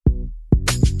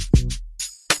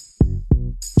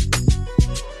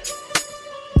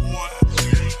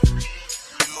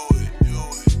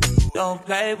Don't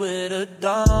play with her,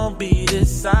 don't be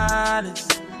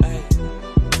dishonest. Ay.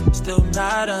 Still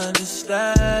not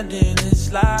understanding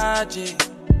this logic.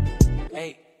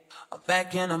 Hey, I'm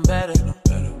back and I'm better.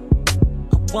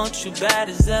 I want you bad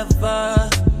as ever.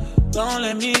 Don't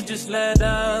let me just let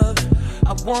up.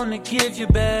 I wanna give you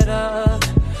better.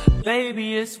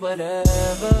 Baby, it's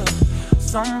whatever.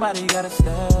 Somebody gotta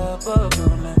step up,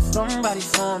 girl, man. Somebody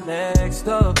so next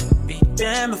up. Be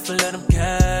damn if I let them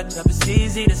catch up. It's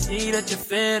easy to see that you're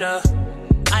fitter.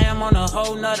 I am on a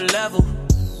whole nother level.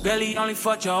 Girl, he only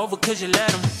fucked you over cause you let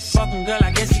him. Fucking girl,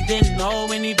 I guess he didn't know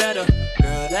any better.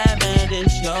 Girl, that man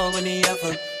didn't show any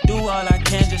effort. Do all I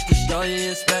can just to show you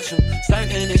it's special.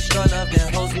 Certain it's your love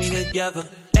that holds me together.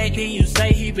 Lately you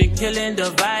say he been killing the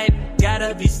vibe.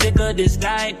 Gotta be sick of this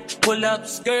guy. Pull up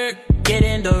skirt, get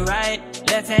in the right.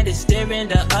 Left hand is steering,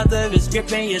 the other is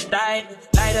gripping your thigh.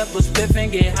 Light up a spliff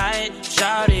and get high.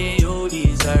 Shawty, you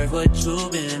deserve what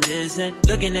you've been missing.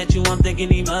 Looking at you, I'm thinking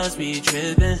he must be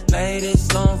tripping. Play this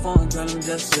song for him, girl, I'm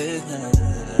just sitting.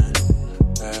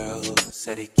 Girl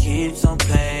said he keeps on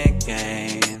playing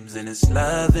games, and his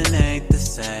loving ain't the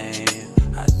same.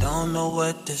 I don't know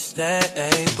what to say,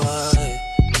 but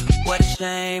what a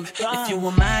shame. If you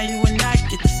were mine, you would not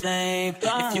get the same.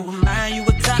 If you were mine, you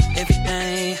would top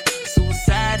everything.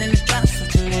 Suicide in the drop,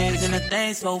 switching lanes in a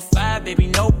thing. So fire, baby,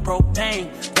 no propane.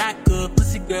 Got good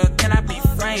pussy, girl, can I be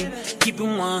framed? Keep it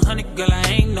 100, girl, I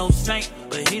ain't no saint.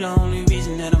 But he the only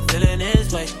reason that I'm feeling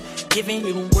this way. Giving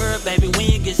you the word, baby, when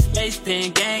you get space.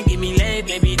 Pen gang, give me laid,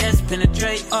 baby, that's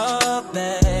penetrate. Oh,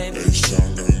 baby. Hey,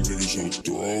 son, got them niggas on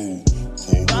throw.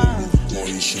 Hold on,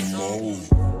 party some more.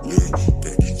 Yeah, got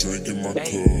the drink in my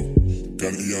cup.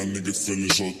 Got a young nigga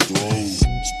feeling so throw.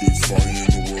 Spit fire in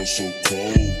the world so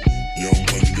cold. Young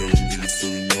money got a nigga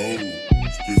feeling old.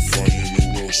 Spit fire in the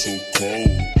world so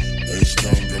cold.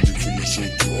 H-Town got me feeling so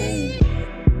throw.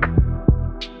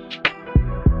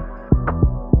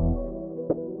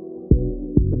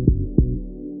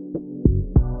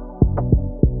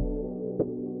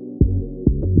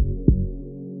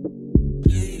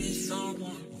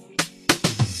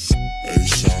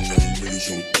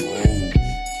 So throw.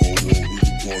 Hold on, we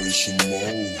can party some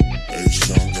more. Hey,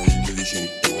 sound got them niggas on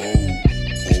throw.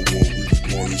 Hold on, we can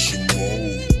party some more.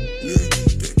 Yeah,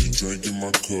 got the drink in my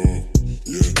cup.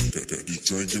 Yeah, got the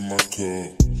drink in my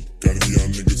cup. Got a young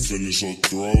nigga feeling so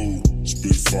throw.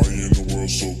 Spit fire in the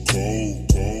world so cold,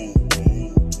 cold,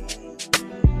 cold.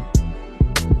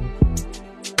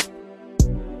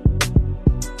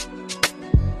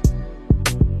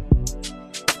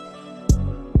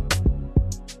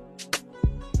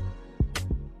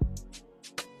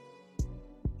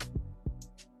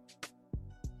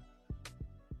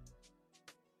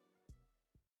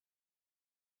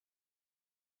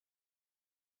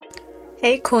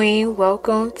 Hey Queen,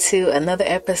 welcome to another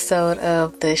episode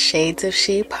of the Shades of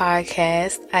She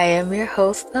podcast. I am your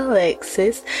host,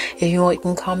 Alexis. If you want, you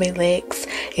can call me Lex.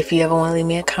 If you ever want to leave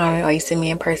me a comment or you see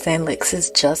me in person, Lex is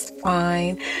just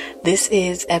fine. This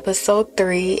is episode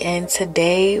 3, and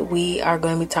today we are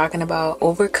going to be talking about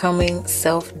overcoming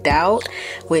self-doubt,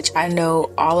 which I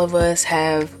know all of us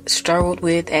have struggled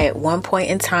with at one point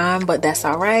in time, but that's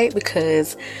all right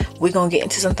because we're going to get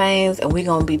into some things and we're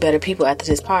going to be better people after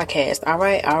this podcast. All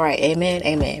right.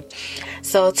 Amen.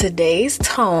 So today's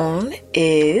tone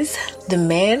is: the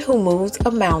man who moves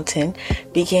a mountain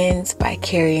begins by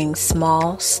carrying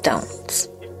small stones.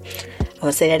 I'm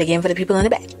going to say that again for the people in the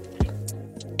back.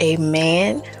 A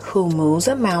man who moves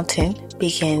a mountain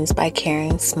begins by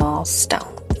carrying small stones.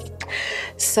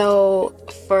 So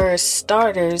for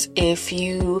starters, if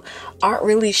you aren't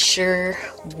really sure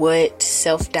what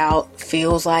self-doubt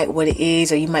feels like, what it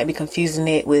is, or you might be confusing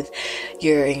it with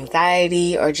your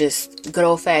anxiety or just good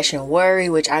old-fashioned worry,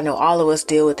 which I know all of us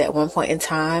deal with at one point in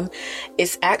time,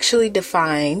 it's actually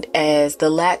defined as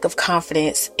the lack of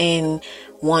confidence in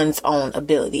one's own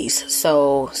abilities.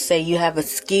 So say you have a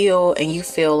skill and you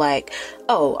feel like,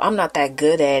 oh, I'm not that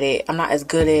good at it. I'm not as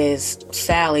good as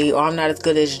Sally, or I'm not as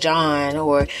good as John,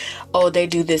 or, oh, they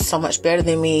do this so much better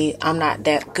than me. I'm not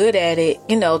that good at it.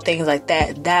 You know, things like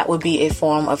that. That would be a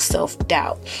form of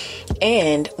self-doubt.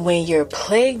 And when you're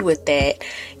plagued with that,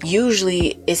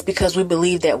 usually it's because we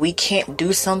believe that we can't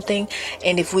do something.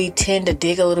 And if we tend to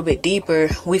dig a little bit deeper,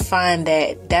 we find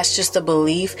that that's just a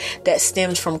belief that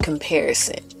stems from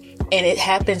comparison. And it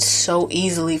happens so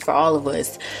easily for all of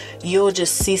us. You'll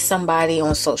just see somebody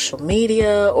on social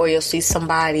media, or you'll see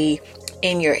somebody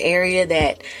in your area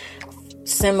that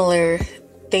similar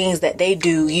things that they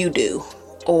do, you do.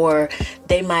 Or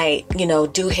they might,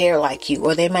 do hair like you,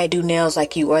 or they might do nails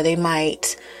like you, or they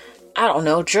might I don't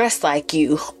know, dress like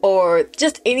you, or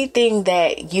just anything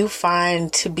that you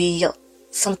find to be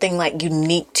something like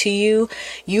unique to you.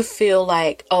 You feel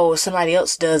like, oh, somebody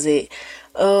else does it,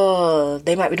 oh,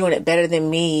 they might be doing it better than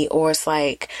me. Or it's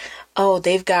like, oh,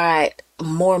 they've got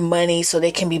more money so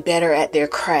they can be better at their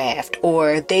craft,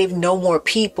 or they've know more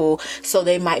people so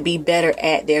they might be better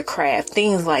at their craft,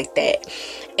 things like that.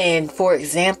 And for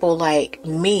example, like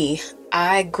me,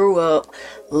 I grew up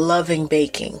loving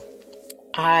baking.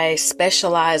 I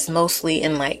specialized mostly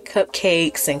in like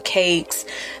cupcakes and cakes,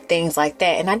 things like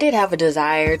that. And I did have a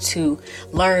desire to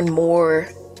learn more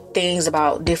things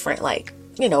about different, like,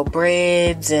 you know,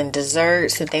 breads and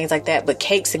desserts and things like that. But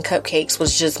cakes and cupcakes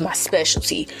was just my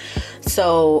specialty.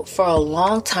 So for a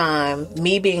long time,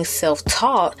 me being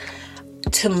self-taught,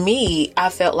 to me, I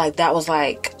felt like that was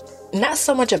like not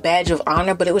so much a badge of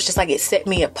honor, but it was just like it set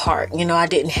me apart. You know, I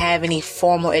didn't have any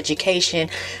formal education.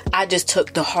 I just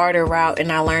took the harder route and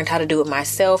I learned how to do it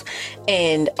myself.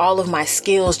 And all of my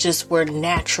skills just were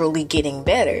naturally getting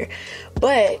better.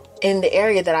 But in the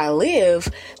area that I live,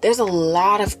 there's a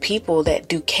lot of people that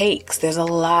do cakes. There's a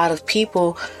lot of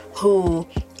people who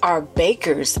are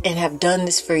bakers and have done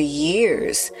this for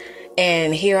years.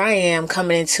 And here I am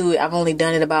coming into it. I've only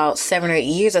done it about 7 or 8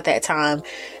 years at that time.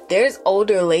 There's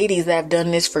older ladies that have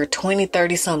done this for 20,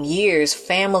 30 some years.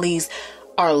 Families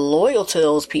are loyal to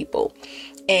those people.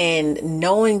 And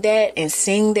knowing that and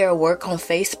seeing their work on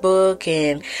Facebook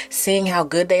and seeing how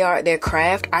good they are at their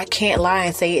craft, I can't lie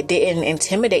and say it didn't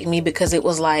intimidate me, because it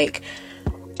was like,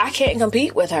 I can't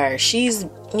compete with her. She's,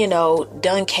 you know,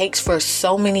 done cakes for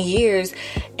so many years,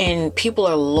 and people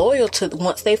are loyal to,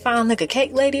 once they find like a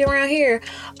cake lady around here,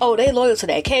 oh, they loyal to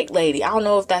that cake lady. I don't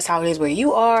know if that's how it is where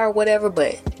you are or whatever,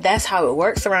 but that's how it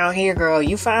works around here, girl.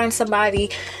 You find somebody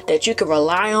that you can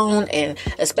rely on, and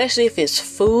especially if it's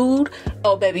food,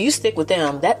 oh baby, you stick with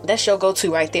them. That's your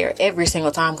go-to right there every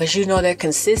single time, because you know they're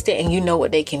consistent and you know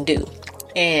what they can do.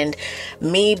 And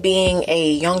me being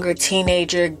a younger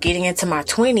teenager getting into my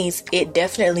 20s, it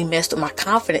definitely messed with my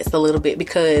confidence a little bit,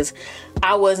 because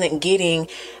I wasn't getting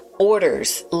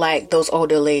orders like those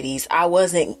older ladies. I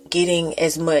wasn't getting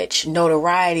as much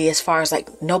notoriety, as far as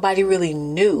like nobody really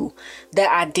knew that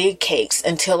I did cakes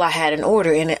until I had an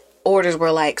order, and orders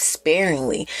were like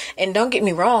sparingly. And don't get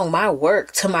me wrong, my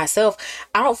work to myself,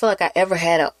 I don't feel like I ever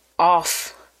had an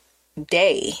off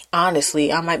day.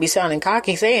 Honestly, I might be sounding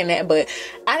cocky saying that, but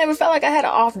I never felt like I had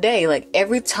an off day. Like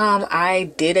every time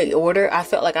I did an order, I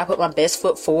felt like I put my best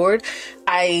foot forward.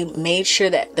 I made sure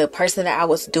that the person that I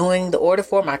was doing the order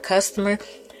for, my customer,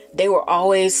 they were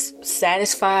always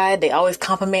satisfied. They always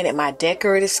complimented my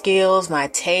decorative skills, my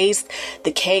taste,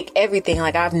 the cake, everything.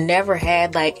 Like I've never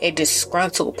had like a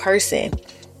disgruntled person.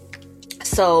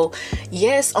 So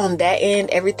yes, on that end,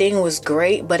 everything was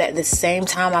great. But at the same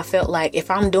time, I felt like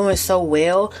if I'm doing so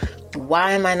well,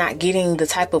 why am I not getting the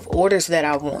type of orders that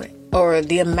I want, or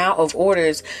the amount of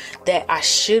orders that I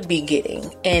should be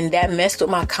getting? And that messed with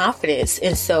my confidence.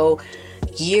 And so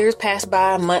years passed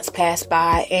by, months passed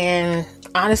by, and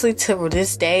honestly, to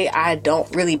this day, I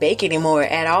don't really bake anymore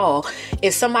at all.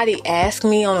 If somebody asks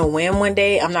me on a whim one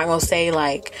day, I'm not going to say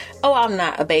like, oh, I'm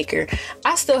not a baker.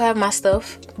 I still have my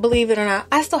stuff. Believe it or not,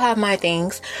 I still have my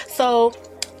things. So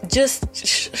just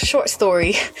short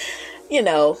story, you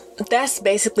know, that's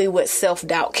basically what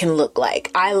self-doubt can look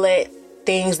like. I let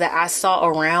things that I saw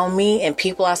around me and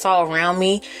people I saw around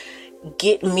me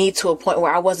get me to a point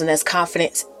where I wasn't as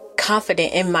confident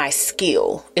in my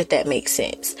skill, if that makes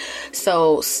sense.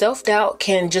 So self-doubt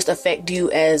can just affect you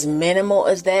as minimal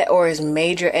as that, or as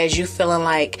major as you feeling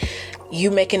like you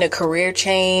making a career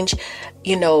change.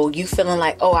 You know, you feeling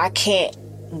like, oh, I can't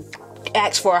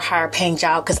ask for a higher paying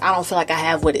job because I don't feel like I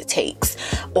have what it takes,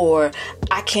 or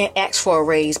I can't ask for a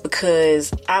raise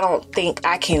because I don't think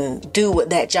I can do what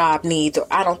that job needs, or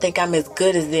I don't think I'm as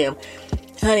good as them.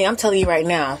 Honey, I'm telling you right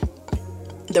now,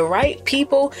 the right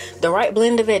people, the right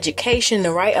blend of education,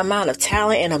 the right amount of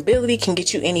talent and ability can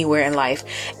get you anywhere in life.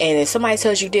 And if somebody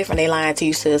tells you different, they lying to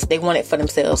you, sis. They want it for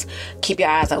themselves. Keep your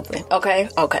eyes open. Okay.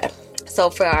 So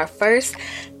for our first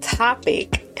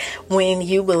topic, when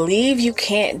you believe you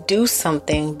can't do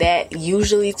something, that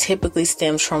usually typically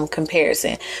stems from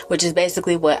comparison, which is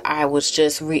basically what I was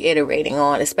just reiterating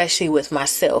on, especially with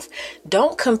myself.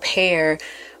 Don't compare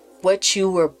what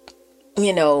you were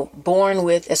born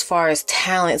with as far as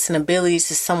talents and abilities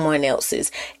to someone else's.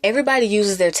 Everybody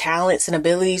uses their talents and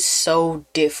abilities so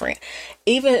different.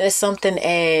 Even as something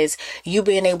as you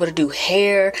being able to do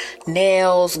hair,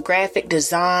 nails, graphic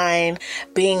design,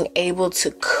 being able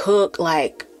to cook,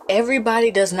 like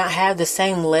everybody does not have the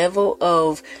same level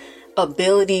of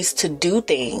abilities to do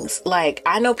things. Like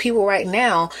I know people right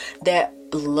now that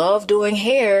love doing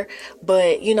hair,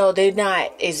 but you know, they're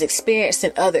not as experienced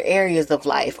in other areas of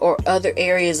life or other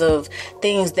areas of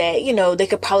things that, you know, they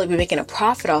could probably be making a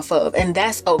profit off of, and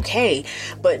that's okay.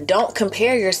 But don't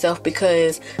compare yourself,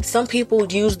 because some people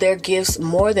use their gifts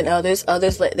more than others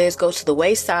let theirs go to the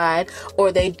wayside,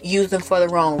 or they use them for the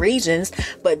wrong reasons.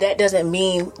 But that doesn't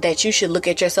mean that you should look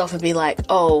at yourself and be like,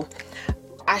 oh,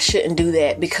 I shouldn't do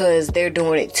that because they're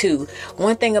doing it too.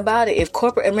 One thing about it, if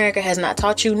corporate America has not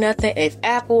taught you nothing, if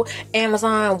Apple,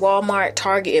 Amazon, Walmart,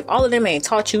 Target, if all of them ain't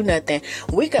taught you nothing,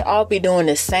 we could all be doing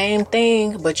the same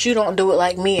thing, but you don't do it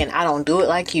like me and I don't do it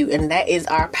like you. And that is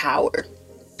our power.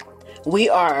 We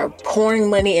are pouring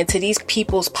money into these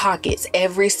people's pockets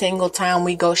every single time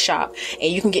we go shop.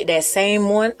 And you can get that same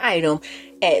one item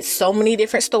at so many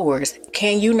different stores.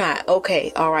 Can you not?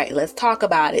 Okay, all right, let's talk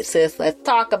about it, sis. Let's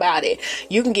talk about it.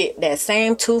 You can get that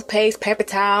same toothpaste, paper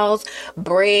towels,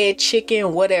 bread,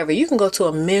 chicken, whatever. You can go to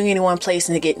 1,000,001 places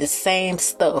and get the same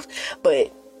stuff.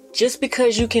 But just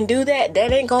because you can do that,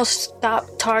 that ain't gonna stop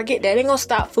Target, that ain't gonna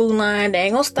stop Food Line, that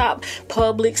ain't gonna stop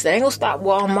Publix, that ain't gonna stop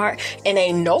Walmart, and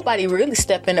ain't nobody really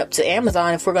stepping up to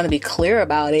Amazon, if we're gonna be clear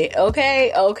about it.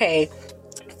 Okay.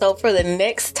 So for the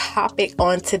next topic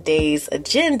on today's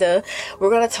agenda, we're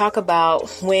going to talk about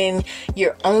when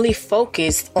you're only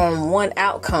focused on one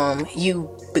outcome,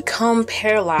 you become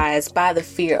paralyzed by the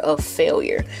fear of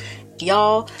failure.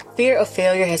 Y'all, fear of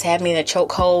failure has had me in a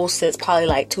chokehold since probably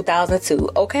like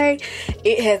 2002. Okay.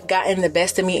 It has gotten the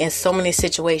best of me in so many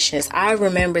situations. I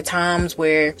remember times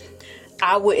where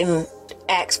I wouldn't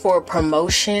ask for a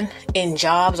promotion in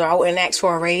jobs, or I wouldn't ask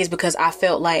for a raise because I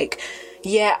felt like,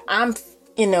 yeah,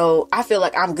 I feel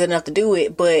like I'm good enough to do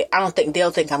it, but I don't think they'll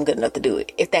think I'm good enough to do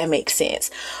it, if that makes sense.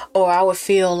 Or I would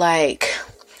feel like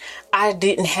I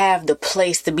didn't have the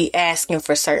place to be asking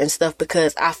for certain stuff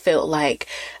because I felt like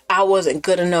I wasn't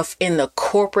good enough in the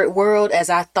corporate world as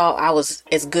I thought I was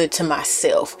as good to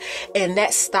myself. And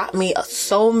that stopped me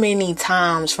so many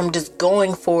times from just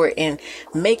going for it and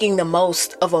making the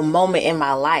most of a moment in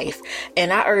my life.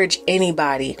 And I urge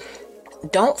anybody,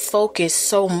 don't focus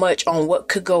so much on what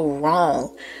could go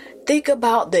wrong. Think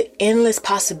about the endless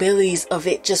possibilities of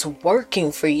it just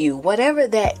working for you, whatever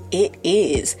that it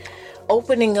is.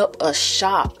 Opening up a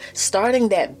shop, starting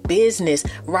that business,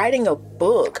 writing a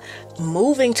book,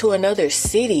 moving to another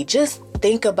city. Just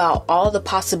think about all the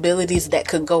possibilities that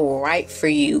could go right for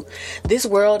you. This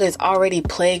world is already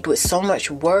plagued with so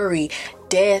much worry,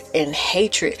 death, and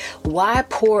hatred. Why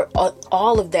pour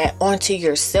all of that onto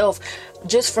yourself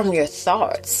just from your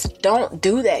thoughts? Don't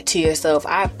do that to yourself.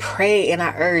 I pray and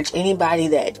I urge anybody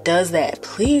that does that,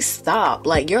 please stop.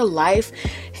 Like, your life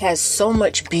has so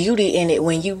much beauty in it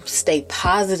when you stay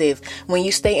positive, when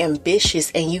you stay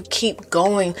ambitious, and you keep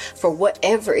going for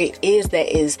whatever it is that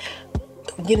is,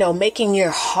 making your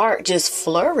heart just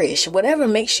flourish. Whatever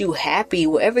makes you happy,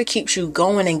 whatever keeps you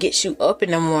going and gets you up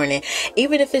in the morning.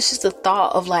 Even if it's just a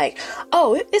thought of like,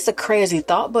 oh, it's a crazy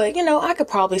thought, but I could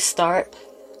probably start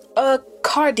a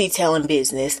car detailing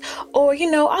business. Or,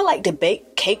 I like to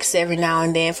bake cakes every now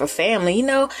and then for family.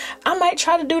 I might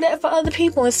try to do that for other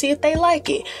people and see if they like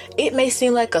it. It may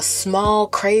seem like a small,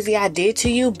 crazy idea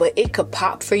to you, but it could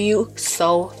pop for you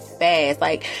so fast.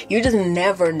 Like, you just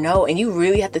never know, and you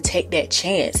really have to take that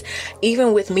chance.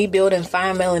 Even with me building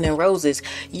Fine Melanin Roses,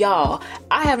 y'all,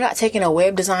 I have not taken a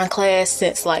web design class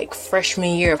since like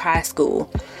freshman year of high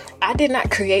school. I did not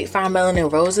create Fine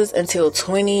Melanin Roses until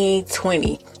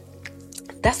 2020.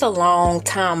 That's a long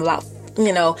time, about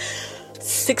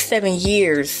 6-7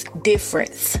 years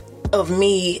difference of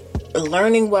me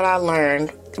learning what I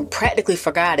learned, practically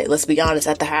forgot it, let's be honest,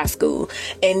 at the high school,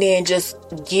 and then just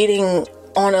getting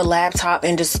on a laptop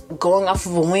and just going off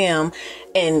of a whim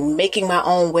and making my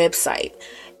own website.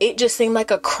 It just seemed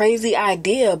like a crazy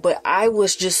idea, but I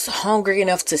was just hungry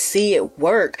enough to see it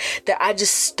work that I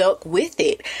just stuck with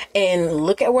it. And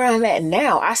look at where I'm at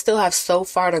now. I still have so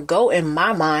far to go in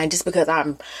my mind, just because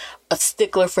I'm a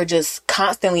stickler for just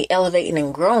constantly elevating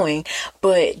and growing.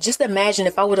 But just imagine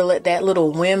if I would have let that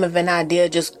little whim of an idea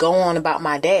just go on about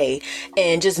my day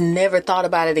and just never thought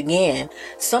about it again.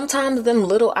 Sometimes them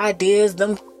little ideas,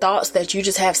 them thoughts that you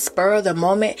just have spur of the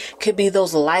moment could be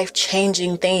those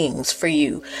life-changing things for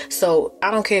you. So I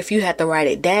don't care if you have to write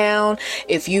it down,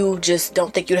 if you just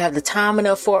don't think you have the time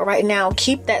enough for it right now,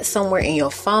 keep that somewhere in your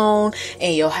phone,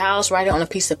 in your house, write it on a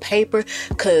piece of paper,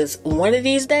 because one of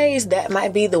these days that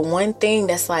might be the one thing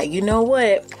that's like, you know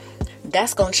what?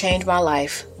 That's going to change my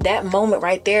life. That moment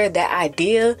right there, that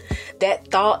idea, that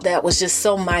thought that was just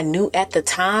so minute at the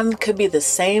time could be the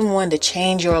same one to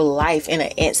change your life in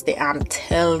an instant. I'm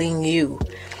telling you.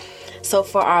 So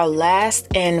for our last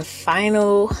and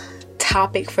final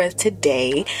topic for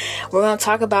today. We're going to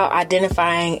talk about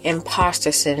identifying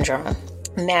imposter syndrome.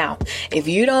 Now, if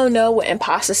you don't know what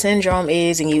imposter syndrome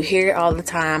is and you hear it all the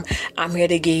time, I'm here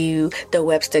to give you the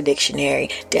Webster Dictionary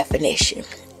definition.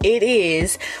 It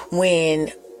is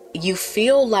when you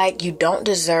feel like you don't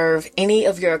deserve any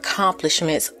of your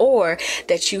accomplishments, or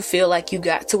that you feel like you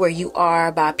got to where you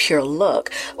are by pure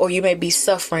luck, or you may be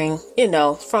suffering,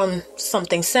 from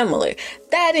something similar.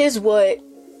 That is what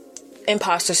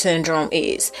imposter syndrome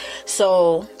is.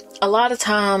 So a lot of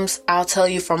times, I'll tell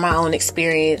you from my own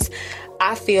experience,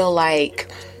 I feel like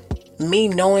me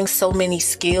knowing so many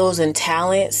skills and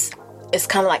talents, it's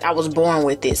kind of like I was born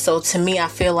with it. So to me, I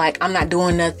feel like I'm not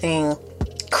doing nothing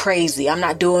crazy. I'm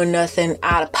not doing nothing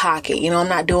out of pocket. I'm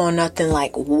not doing nothing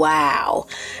like, wow.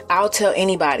 I'll tell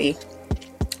anybody,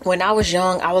 when I was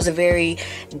young, I was a very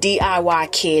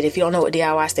DIY kid. If you don't know what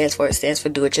DIY stands for, it stands for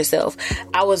do it yourself.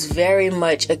 I was very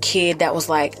much a kid that was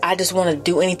like, I just want to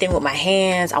do anything with my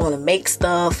hands. I want to make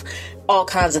stuff, all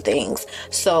kinds of things.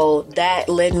 So that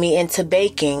led me into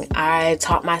baking. I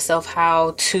taught myself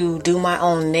how to do my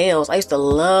own nails. I used to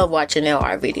love watching nail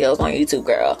art videos on YouTube,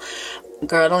 girl,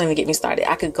 don't even get me started.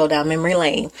 I could go down memory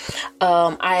lane.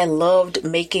 I loved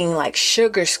making like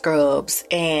sugar scrubs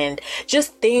and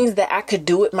just things that I could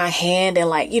do with my hand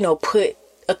and put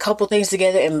a couple things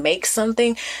together and make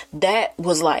something. That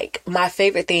was like my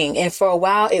favorite thing. And for a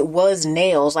while it was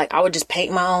nails. Like I would just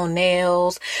paint my own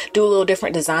nails, do a little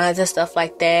different designs and stuff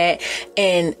like that.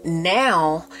 And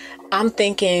now I'm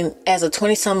thinking as a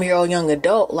 20-some-year-old young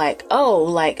adult,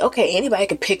 okay, anybody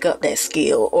can pick up that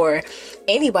skill, or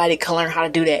anybody can learn how to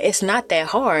do that. It's not that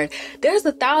hard. There's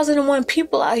 1,001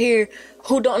 people out here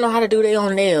who don't know how to do their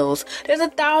own nails. There's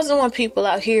 1,001 people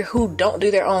out here who don't do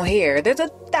their own hair. There's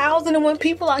 1,001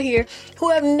 people out here who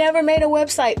have never made a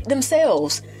website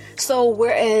themselves. So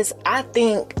whereas I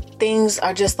think things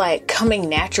are just like coming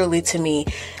naturally to me,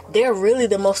 they're really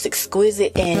the most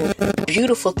exquisite and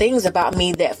beautiful things about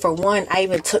me that, for one, I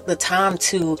even took the time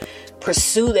to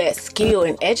pursue that skill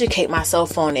and educate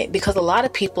myself on it. Because a lot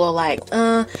of people are like,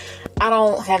 I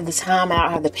don't have the time, I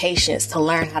don't have the patience to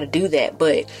learn how to do that.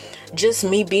 But just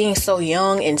me being so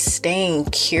young and staying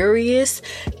curious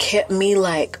kept me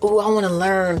like, oh, I want to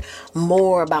learn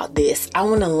more about this. I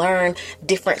want to learn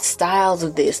different styles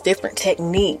of this, different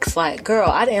techniques. Like, girl,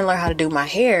 I didn't learn how to do my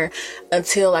hair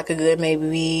until like a good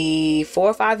maybe 4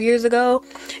 or 5 years ago.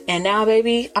 And now,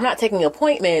 baby, I'm not taking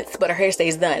appointments, but her hair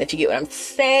stays done, if you get what I'm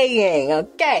saying.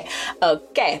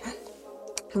 Okay.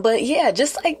 But yeah,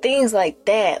 just like things like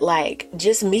that, like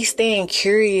just me staying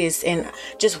curious and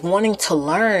just wanting to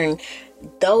learn,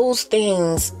 those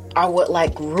things are what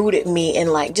like rooted me in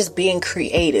like just being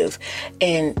creative.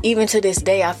 And even to this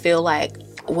day, I feel like,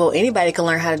 well, anybody can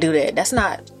learn how to do that. That's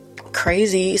not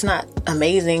crazy. It's not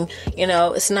amazing.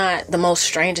 It's not the most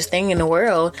strangest thing in the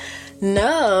world.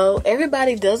 No,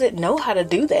 everybody doesn't know how to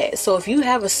do that. So if you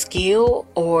have a skill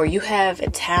or you have a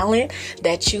talent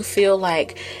that you feel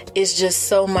like is just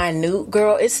so minute,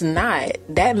 girl, it's not.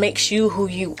 That makes you who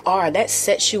you are. That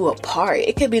sets you apart.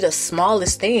 It could be the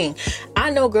smallest thing. I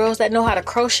know girls that know how to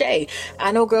crochet.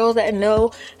 I know girls that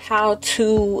know how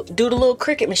to do the little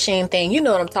Cricut machine thing. You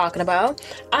know what I'm talking about.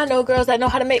 I know girls that know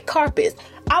how to make carpets.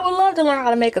 I would love to learn how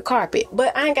to make a carpet,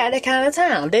 but I ain't got that kind of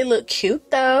time. They look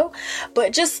cute though.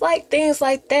 But just like things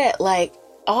like that, like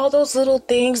all those little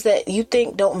things that you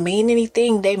think don't mean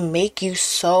anything, they make you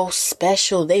so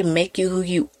special. They make you who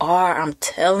you are. I'm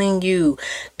telling you,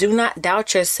 do not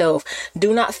doubt yourself.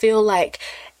 Do not feel like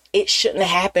it shouldn't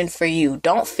have happened for you.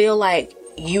 Don't feel like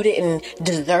you didn't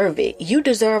deserve it. You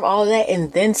deserve all that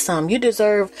and then some. You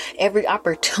deserve every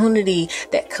opportunity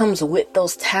that comes with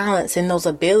those talents and those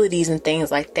abilities and things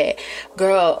like that.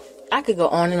 Girl, I could go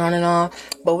on and on and on,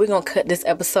 but we're going to cut this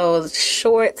episode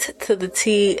short to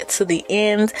the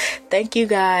end. Thank you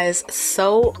guys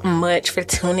so much for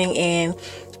tuning in.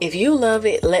 If you love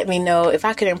it, let me know. If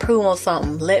I could improve on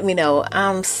something, let me know.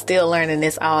 I'm still learning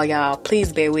this all, y'all.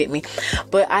 Please bear with me.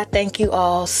 But I thank you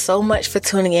all so much for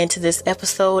tuning into this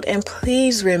episode. And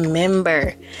please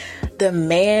remember, the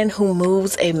man who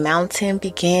moves a mountain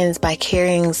begins by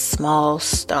carrying small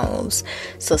stones.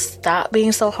 So stop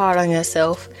being so hard on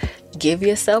yourself. Give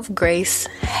yourself grace.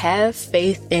 Have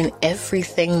faith in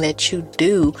everything that you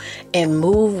do and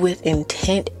move with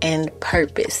intent and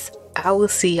purpose. I will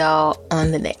see y'all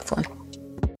on the next one.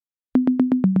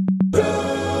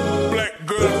 Black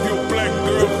girl, if you're a black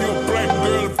girl, if you're a black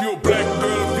girl, if you're a black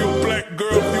girl, if you're a black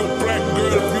girl, if you're a black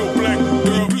girl, if you're a black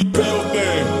girl, do your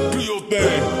thing, do your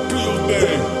thing, do your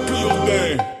thing, do your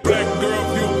thing. Black girl,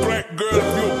 if you're a black girl, if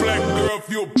you're a black girl, if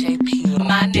you're JP,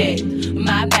 my neck,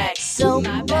 my back, so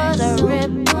butter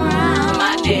rip brown,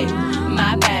 my neck.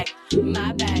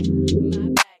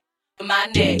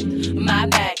 neck, my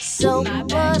back, so my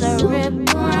back. butter it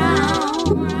brown.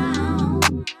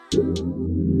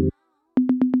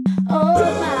 Oh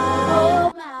my,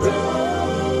 oh my,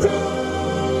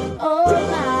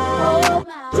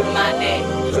 My neck,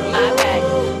 my back,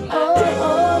 my back.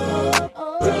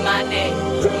 My neck,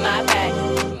 my back,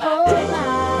 my back.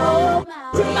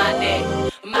 My neck,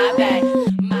 my back,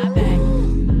 my back.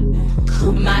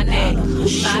 My neck,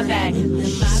 my back,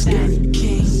 my back.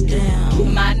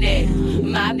 My neck,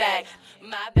 my back,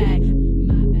 my back.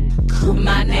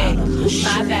 My neck,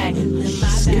 my back,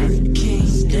 my back.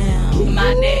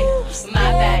 My neck,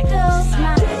 my back,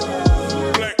 my back.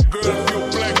 Black girl, if you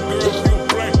black girl, if you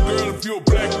black girl, if you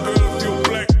black girl, if you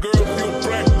black girl, if you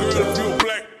black girl, if you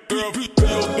black girl, do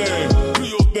your thing, do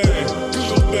your thing, do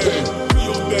your thing, do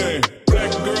your thing.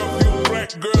 Black girl, if you black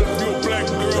girl, if you black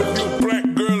girl, if you black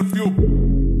girl, if you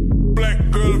black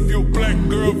girl, if you black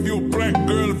girl, if you black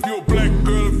girl, if you black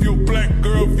girl, if you black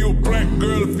girl, if you black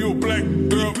girl, if you black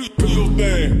girl, do your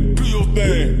thing, do your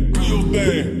thing, do your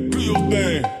thing, do your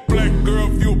thing. Black girl,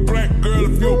 if you black girl,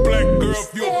 if you black girl,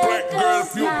 if you black girl,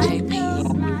 if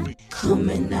you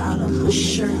Coming out of my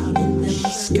shirt and then my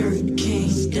skirt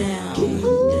came down.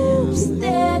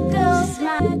 there goes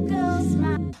my,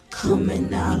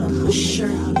 Coming out of my shirt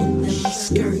and then my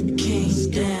skirt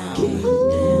came down.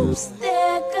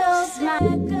 there goes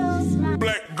my,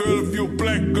 black girl, if you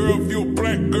black girl, if you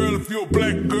black girl, if you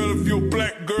black girl, if you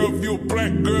black girl, if you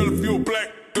black girl, if you black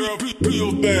girl, do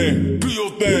your thing, do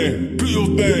your thing, do your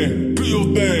thing, do your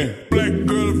thing. Black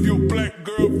girl, if you black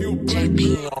girl, if you black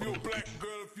girl.